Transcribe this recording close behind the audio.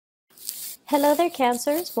Hello there,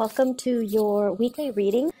 Cancers. Welcome to your weekly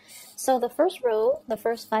reading. So the first row, the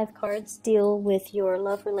first 5 cards deal with your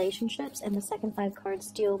love relationships, and the second 5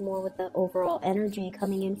 cards deal more with the overall energy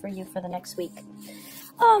coming in for you for the next week.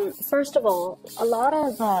 First of all, a lot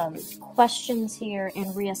of questions here and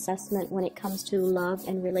reassessment when it comes to love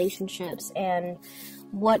and relationships and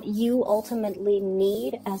what you ultimately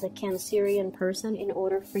need as a Cancerian person in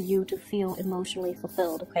order for you to feel emotionally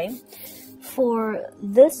fulfilled, okay? For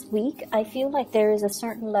this week, I feel like there is a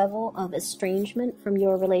certain level of estrangement from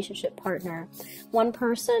your relationship partner. One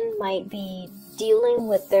person might be dealing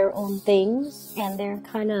with their own things and they're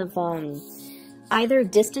kind of either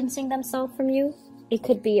distancing themselves from you. It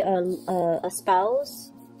could be a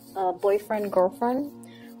spouse, a boyfriend, girlfriend,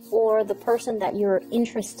 or the person that you're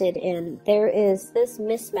interested in. There is this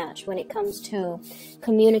mismatch when it comes to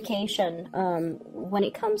communication, when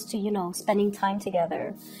it comes to, spending time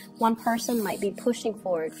together. One person might be pushing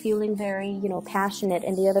forward, feeling very, passionate,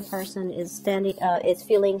 and the other person is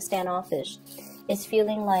feeling standoffish. It's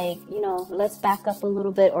feeling like, let's back up a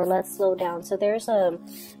little bit or let's slow down. So there's a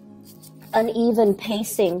uneven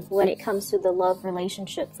pacing when it comes to the love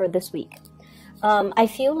relationship for this week. I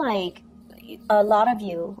feel like a lot of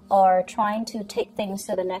you are trying to take things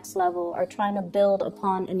to the next level, or trying to build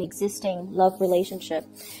upon an existing love relationship.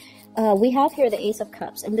 We have here the Ace of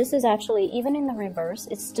Cups, and this is actually, even in the reverse,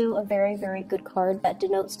 it's still a very, very good card that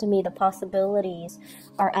denotes to me the possibilities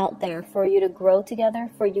are out there for you to grow together,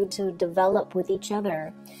 for you to develop with each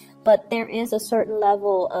other. But there is a certain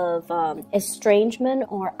level of estrangement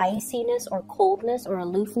or iciness or coldness or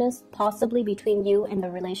aloofness possibly between you and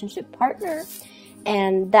the relationship partner.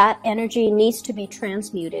 And that energy needs to be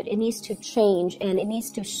transmuted. It needs to change and it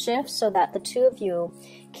needs to shift so that the two of you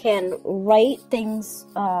can write things,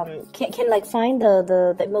 can like find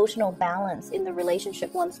the emotional balance in the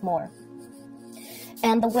relationship once more.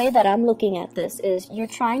 And the way that I'm looking at this is you're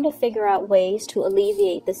trying to figure out ways to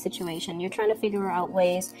alleviate the situation. You're trying to figure out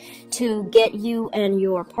ways to get you and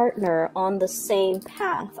your partner on the same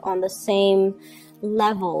path, on the same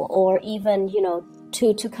level, or even,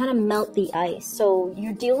 to kind of melt the ice. So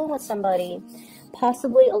you're dealing with somebody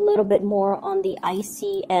possibly a little bit more on the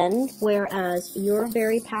icy end, whereas you're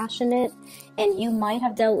very passionate, and you might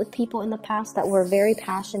have dealt with people in the past that were very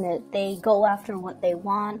passionate. They go after what they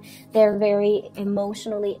want. They're very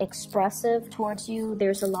emotionally expressive towards you.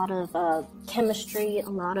 There's a lot of chemistry, a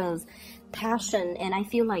lot of passion, and I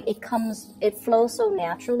feel like it flows so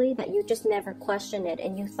naturally that you just never question it,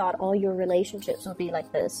 and you thought all your relationships would be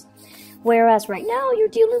like this. Whereas right now you're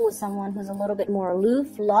dealing with someone who's a little bit more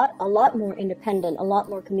aloof, a lot more independent, a lot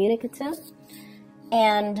more communicative,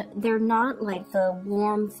 and they're not like the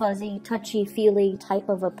warm, fuzzy, touchy-feely type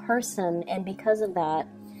of a person. And because of that,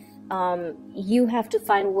 you have to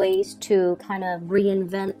find ways to kind of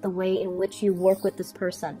reinvent the way in which you work with this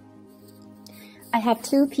person. I have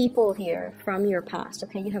 2 people here from your past.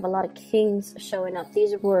 Okay, you have a lot of kings showing up.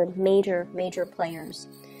 These were major players.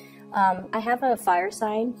 I have a fire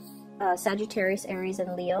sign, Sagittarius, Aries,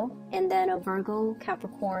 and Leo, and then a Virgo,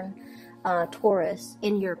 Capricorn, Taurus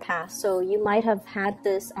in your past. So you might have had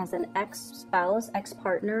this as an ex-spouse,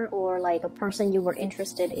 ex-partner, or like a person you were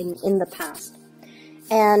interested in the past.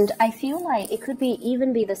 And I feel like it could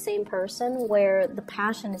even be the same person where the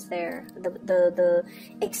passion is there, the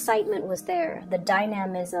excitement was there, the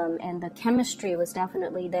dynamism and the chemistry was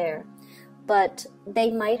definitely there. But they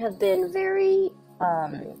might have been very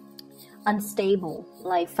unstable,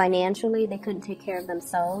 like financially they couldn't take care of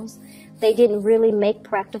themselves. They didn't really make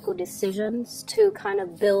practical decisions to kind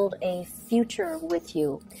of build a future with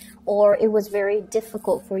you, or it was very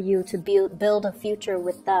difficult for you to build a future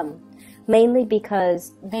with them, mainly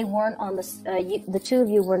because they weren't on the 2 of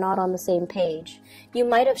you were not on the same page. You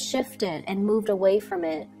might have shifted and moved away from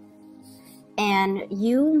it, and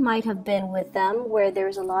you might have been with them where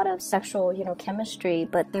there's a lot of sexual, chemistry,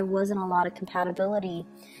 but there wasn't a lot of compatibility.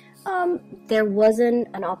 There wasn't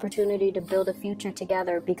an opportunity to build a future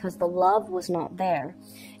together because the love was not there.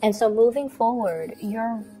 And so moving forward,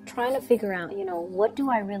 you're trying to figure out, what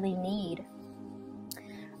do I really need?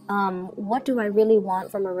 What do I really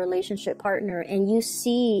want from a relationship partner? And you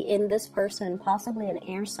see in this person possibly an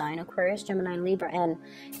air sign, Aquarius, Gemini, Libra, and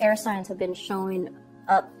air signs have been showing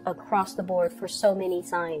up across the board for so many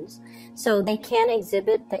signs. So they can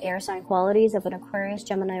exhibit the air sign qualities of an Aquarius,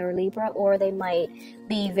 Gemini, or Libra, or they might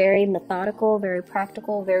be very methodical, very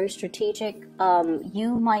practical, very strategic.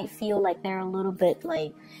 You might feel like they're a little bit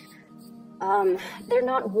like, they're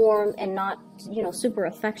not warm and not, super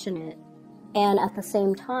affectionate. And at the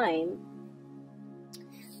same time,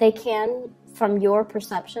 they can, from your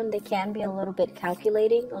perception, they can be a little bit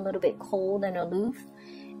calculating, a little bit cold and aloof.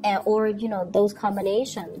 and, or, you know, those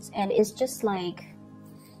combinations. And it's just like,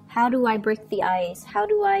 how do I break the ice? How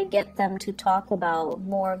do I get them to talk about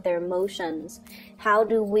more of their emotions? How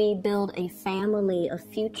do we build a family, a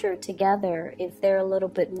future together if they're a little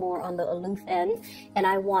bit more on the aloof end and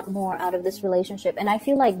I want more out of this relationship? And I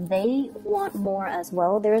feel like they want more as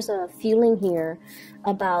well. There's a feeling here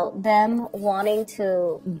about them wanting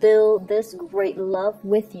to build this great love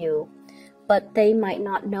with you, but they might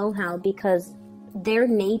not know how because their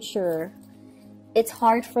nature, it's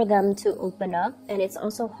hard for them to open up, and it's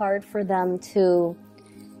also hard for them to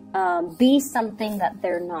be something that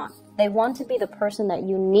they're not. They want to be the person that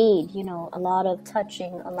you need, you know, a lot of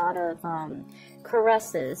touching, a lot of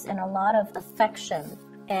caresses, and a lot of affection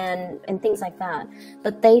and things like that.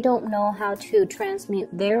 But they don't know how to transmute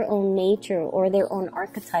their own nature or their own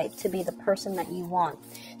archetype to be the person that you want.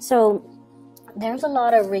 So there's a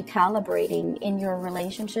lot of recalibrating in your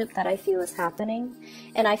relationship that I feel is happening,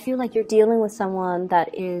 and I feel like you're dealing with someone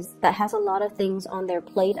that has a lot of things on their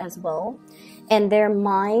plate as well, and their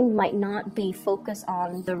mind might not be focused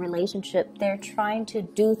on the relationship. They're trying to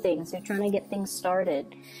do things, they're trying to get things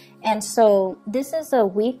started. And so this is a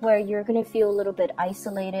week where you're going to feel a little bit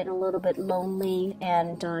isolated, a little bit lonely,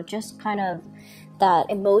 and just kind of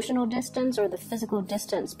that emotional distance or the physical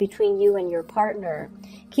distance between you and your partner.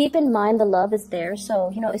 Keep in mind the love is there.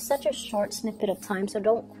 So, you know, it's such a short snippet of time. So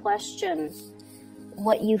don't question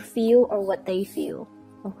what you feel or what they feel.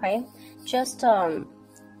 Okay? Just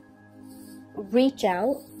reach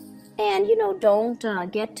out, and, you know, don't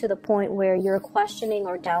get to the point where you're questioning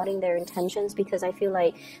or doubting their intentions, because I feel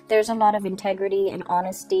like there's a lot of integrity and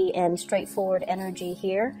honesty and straightforward energy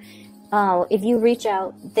here. If you reach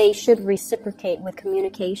out, they should reciprocate with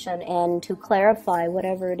communication and to clarify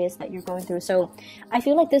whatever it is that you're going through. So I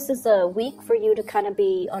feel like this is a week for you to kind of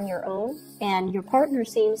be on your own, and your partner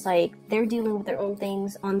seems like they're dealing with their own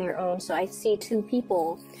things on their own. So I see two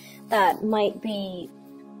people that might be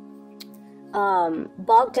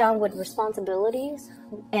bogged down with responsibilities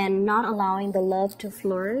and not allowing the love to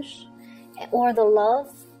flourish, or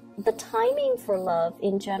the timing for love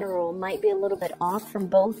in general might be a little bit off from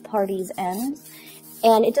both parties' ends.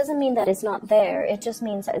 And it doesn't mean that it's not there. It just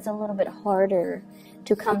means that it's a little bit harder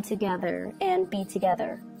to come together and be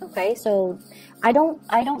together. Okay, so I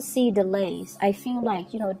don't see delays. I feel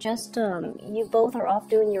like, you know, just you both are off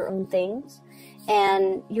doing your own things,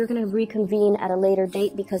 and you're going to reconvene at a later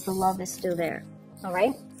date because the love is still there. All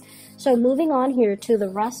right. So moving on here to the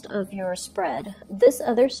rest of your spread. This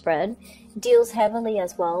other spread deals heavily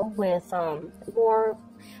as well with more,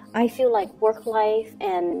 I feel like, work life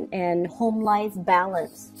and home life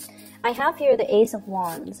balance. I have here the Ace of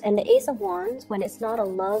Wands, and the Ace of Wands, when it's not a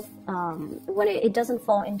love, when it doesn't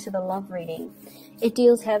fall into the love reading, it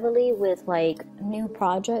deals heavily with like new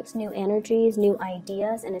projects, new energies, new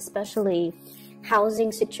ideas, and especially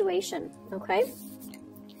housing situation. Okay.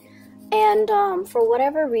 And for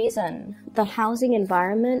whatever reason, the housing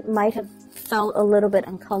environment might have felt a little bit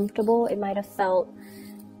uncomfortable. It might have felt,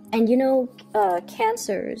 and you know,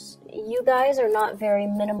 Cancers, you guys are not very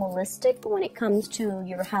minimalistic when it comes to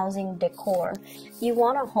your housing decor. You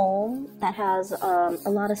want a home that has a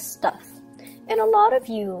lot of stuff. And a lot of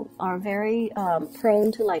you are very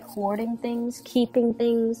prone to like hoarding things, keeping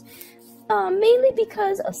things, mainly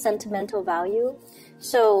because of sentimental value.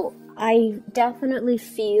 So I definitely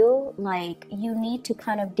feel like you need to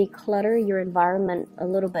kind of declutter your environment a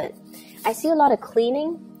little bit. I see a lot of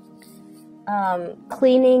cleaning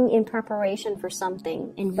in preparation for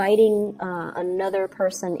something, inviting another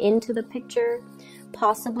person into the picture,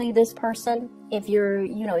 possibly this person, if you're,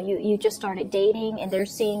 you know, you just started dating and they're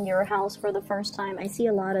seeing your house for the first time. I see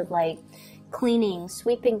a lot of like cleaning,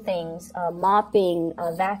 sweeping things, mopping,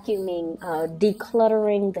 vacuuming,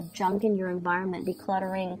 decluttering the junk in your environment,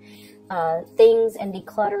 decluttering things, and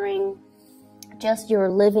decluttering just your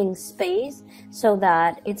living space so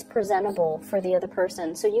that it's presentable for the other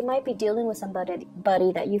person. So you might be dealing with somebody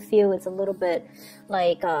that you feel is a little bit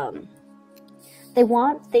like they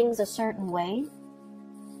want things a certain way,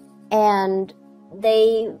 and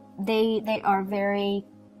they are very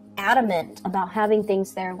adamant about having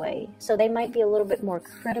things their way. So they might be a little bit more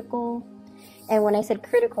critical. And when I said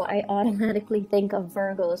critical, I automatically think of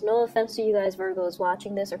Virgos. No offense to you guys Virgos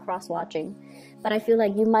watching this or cross-watching, but I feel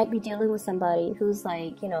like you might be dealing with somebody who's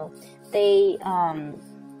like, you know,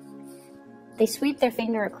 They sweep their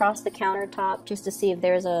finger across the countertop just to see if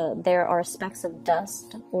there are specks of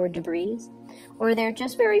dust or debris, or they're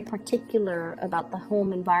just very particular about the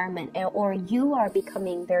home environment, or you are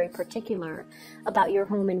becoming very particular about your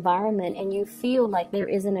home environment and you feel like there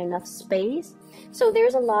isn't enough space. So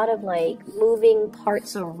there's a lot of like moving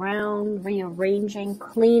parts around, rearranging,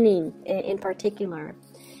 cleaning in particular.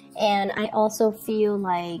 And I also feel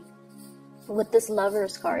like with this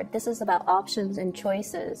Lovers card, this is about options and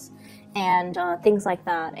choices and things like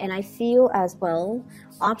that. And I feel as well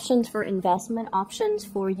options for investment, options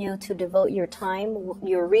for you to devote your time,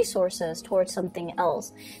 your resources towards something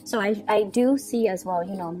else. So I do see as well,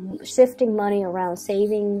 you know, shifting money around,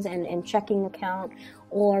 savings and checking account,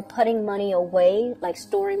 or putting money away, like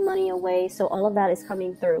storing money away. So all of that is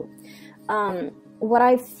coming through. What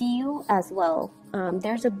I feel as well,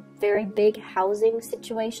 there's a very big housing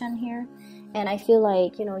situation here. And I feel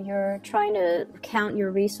like, you know, you're trying to count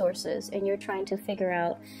your resources and you're trying to figure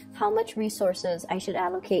out how much resources I should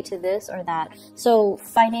allocate to this or that. So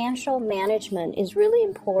financial management is really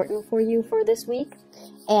important for you for this week.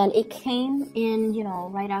 And it came in, you know,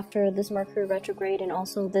 right after this Mercury retrograde and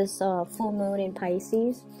also this full moon in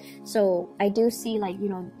Pisces. So I do see like, you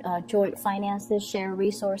know, joint finances, share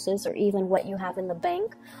resources, or even what you have in the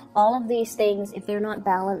bank. All of these things, if they're not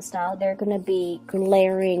balanced out, they're going to be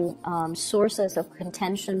glaring sources of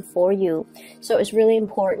contention for you. So it's really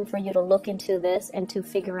important for you to look into this and to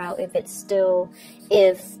figure out if it's still,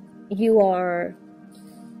 if you are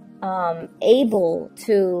able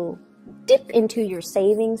to dip into your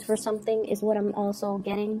savings for something is what I'm also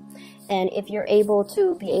getting. And if you're able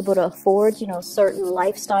to afford, you know, certain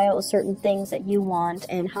lifestyles, certain things that you want,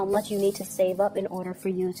 and how much you need to save up in order for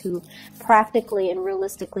you to practically and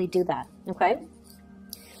realistically do that. Okay.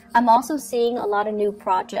 I'm also seeing a lot of new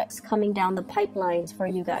projects coming down the pipelines for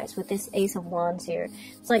you guys with this Ace of Wands here.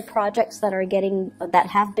 It's like projects that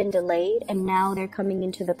have been delayed and now they're coming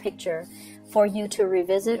into the picture for you to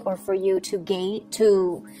revisit, or for you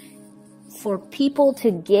to for people to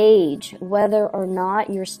gauge whether or not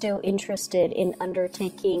you're still interested in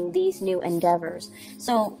undertaking these new endeavors.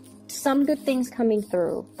 So some good things coming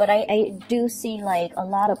through, but I do see like a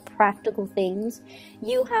lot of practical things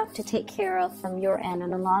you have to take care of from your end,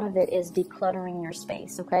 and a lot of it is decluttering your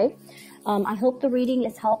space. Okay, I hope the reading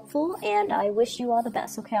is helpful, and I wish you all the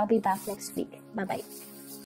best. Okay, I'll be back next week. Bye bye.